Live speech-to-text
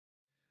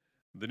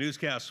The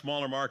newscast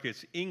Smaller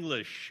Markets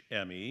English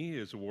Emmy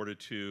is awarded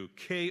to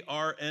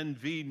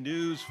KRNV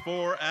News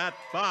 4 at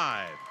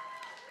 5.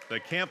 The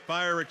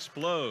Campfire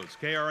Explodes,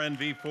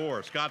 KRNV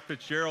 4. Scott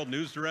Fitzgerald,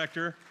 News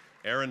Director.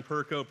 Aaron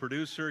Perko,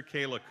 Producer.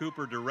 Kayla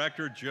Cooper,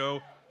 Director. Joe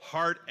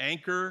Hart,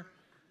 Anchor.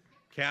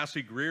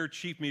 Cassie Greer,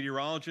 Chief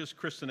Meteorologist.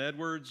 Kristen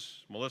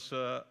Edwards.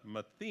 Melissa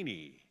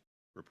Matheny,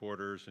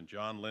 Reporters. And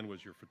John Lynn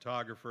was your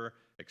photographer.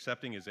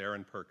 Accepting is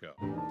Aaron Perko.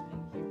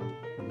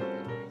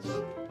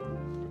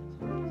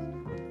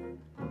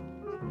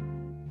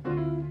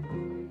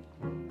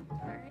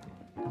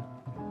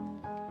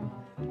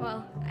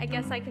 Well, I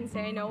guess I can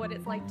say I know what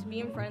it's like to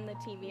be in front of the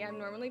TV. I'm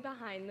normally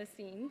behind the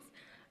scenes.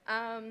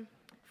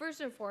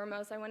 First and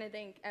foremost, I want to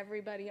thank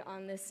everybody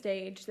on this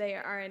stage. They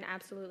are an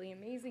absolutely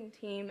amazing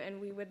team,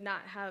 and we would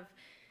not have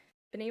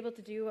been able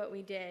to do what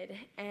we did.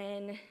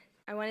 And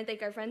I want to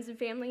thank our friends and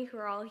family who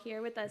are all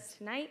here with us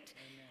tonight.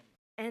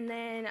 Amen. And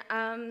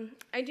then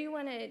I do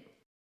want to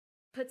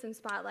put some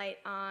spotlight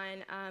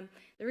on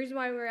the reason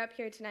why we're up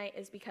here tonight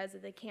is because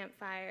of the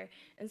campfire.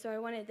 And so I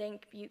want to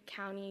thank Butte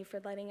County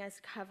for letting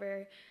us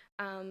cover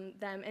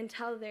them and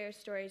tell their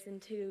stories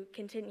and to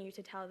continue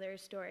to tell their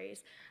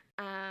stories.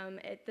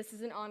 This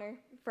is an honor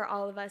for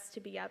all of us to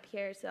be up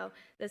here, so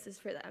this is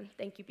for them.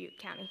 Thank you, Butte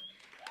County.